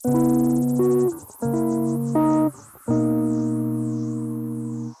Sometimes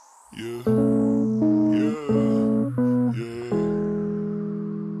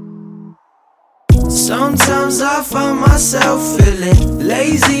I find myself feeling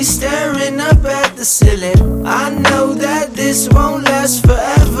lazy, staring up at the ceiling. I know that this won't last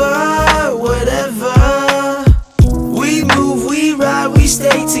forever, whatever. We move, we ride, we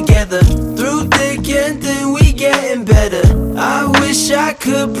stay together through thick and thin, we getting better. I wish I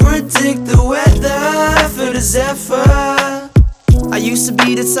could predict the weather for the Zephyr. I used to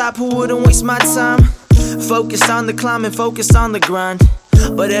be the type who wouldn't waste my time, focused on the climb and focused on the grind.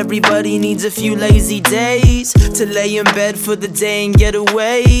 But everybody needs a few lazy days to lay in bed for the day and get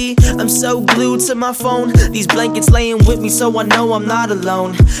away. I'm so glued to my phone, these blankets laying with me so I know I'm not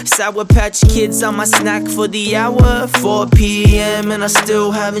alone. Sour Patch Kids on my snack for the hour, 4 p.m. and I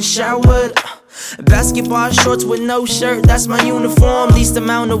still haven't showered. Basketball shorts with no shirt, that's my uniform. Least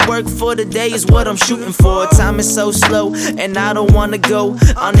amount of work for the day is what I'm shooting for. Time is so slow and I don't wanna go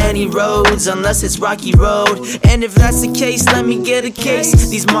on any roads unless it's Rocky Road. And if that's the case, let me get a case.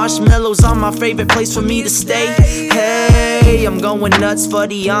 These marshmallows are my favorite place for me to stay. Hey, I'm going nuts for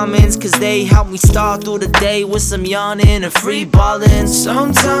the almonds, cause they help me start through the day with some yawning and free ballin'.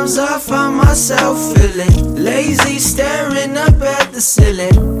 Sometimes I find myself feeling lazy, staring up at the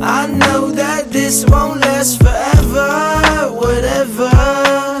ceiling. I know that this won't last forever, whatever.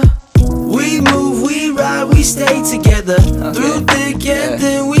 We move, we ride, we stay together through thick and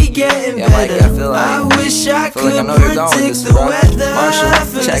thin, we getting better. I wish I could predict the weather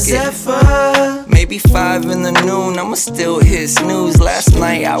for the Zephyr. Maybe 5 in the noon, I'ma still hit snooze. Last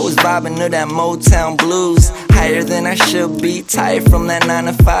night I was vibing to that Motown blues. Higher than I should be, tired from that 9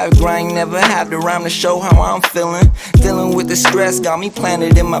 to 5 grind. Never have the rhyme to show how I'm feeling. Dealing with the stress, got me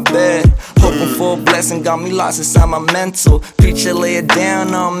planted in my bed. Hoping for a blessing, got me lost inside my mental. Preacher lay it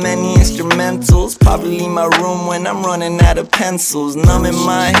down on many instrumentals. Probably leave my room when I'm running out of pencils. Numb in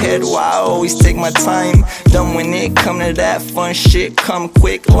my head while I always take my time. Dumb when it come to that fun shit, come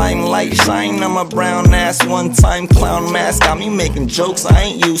quick. Limelight shine on my brown ass. One time clown mask got me making jokes I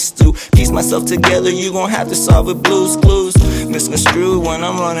ain't used to. Piece myself together, you gon' have to solve it. Blues clues misconstrued when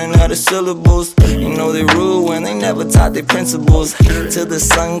I'm running out of syllables. You know they rude when they never taught their principles. Till the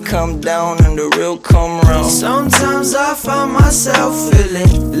sun come down and the real come round. Sometimes I find myself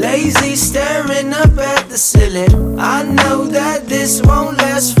feeling lazy, staring up at the ceiling. I know that this won't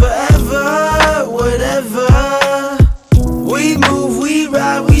last forever, whatever. We move, we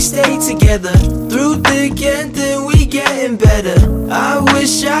ride, we stay together through thick and thin, we getting better. I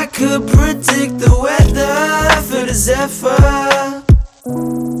wish I could predict the weather for the Zephyr.